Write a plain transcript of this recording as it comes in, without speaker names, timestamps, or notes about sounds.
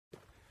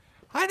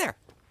Hi there,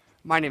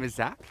 my name is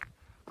Zach.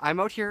 I'm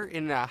out here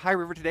in High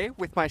River today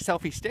with my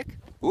selfie stick.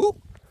 Ooh!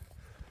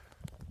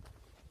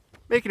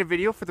 Making a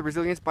video for the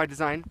Resilience by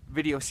Design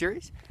video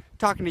series,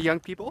 talking to young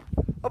people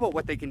about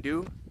what they can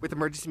do with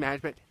emergency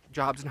management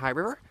jobs in High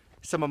River,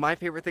 some of my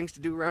favorite things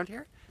to do around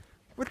here,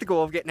 with the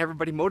goal of getting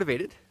everybody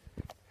motivated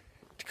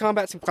to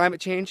combat some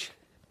climate change,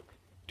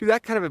 do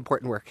that kind of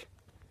important work.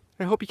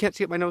 I hope you can't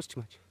see up my nose too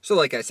much. So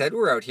like I said,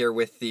 we're out here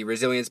with the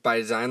Resilience by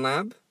Design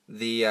Lab.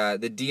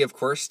 The D, of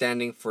course,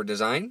 standing for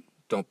design.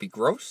 Don't be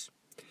gross.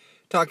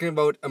 Talking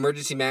about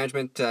emergency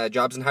management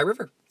jobs in High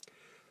River.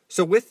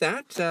 So with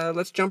that,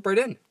 let's jump right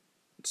in.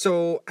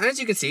 So as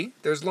you can see,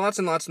 there's lots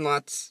and lots and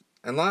lots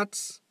and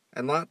lots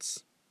and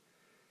lots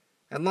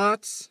and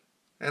lots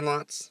and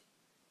lots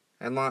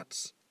and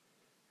lots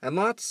and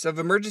lots of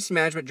emergency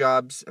management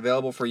jobs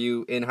available for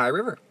you in High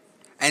River.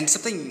 And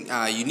something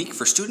unique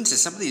for students is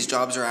some of these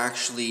jobs are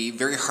actually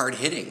very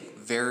hard-hitting,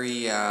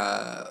 very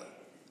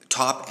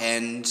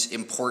top-end,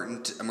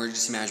 important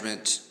emergency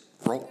management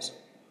roles.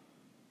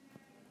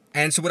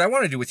 And so what I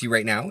want to do with you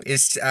right now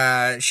is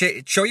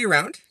show you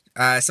around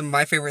some of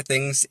my favorite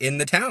things in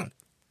the town.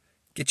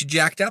 Get you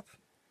jacked up.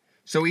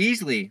 So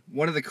easily,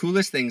 one of the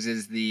coolest things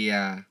is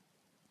the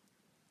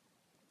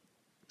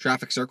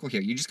traffic circle here.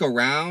 You just go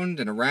round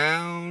and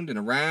around and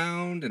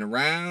around and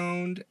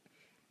around.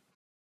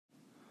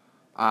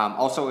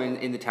 Also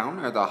in the town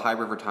are the High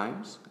River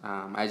Times.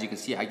 As you can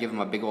see, I give them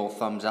a big old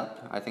thumbs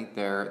up. I think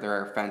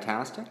they're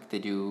fantastic. They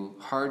do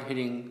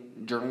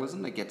hard-hitting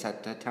journalism that gets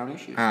at town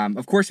issues.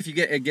 Of course, if you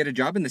get a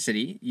job in the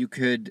city, you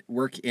could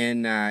work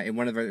in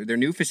one of their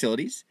new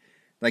facilities,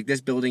 like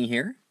this building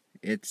here.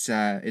 It's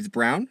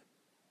brown.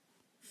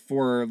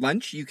 For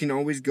lunch, you can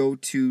always go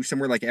to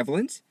somewhere like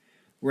Evelyn's,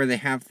 where they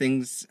have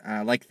things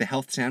like the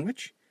health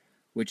sandwich,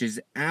 which is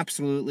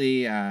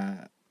absolutely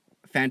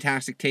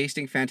fantastic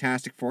tasting,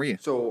 fantastic for you.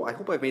 So I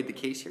hope I've made the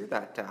case here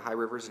that High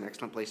River is an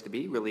excellent place to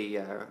be. Really,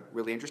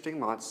 really interesting.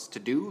 Lots to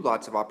do.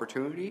 Lots of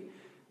opportunity.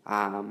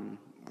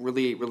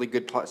 Really, really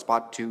good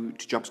spot to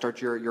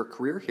jumpstart your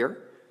career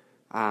here.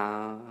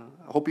 I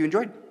hope you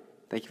enjoyed.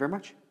 Thank you very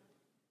much.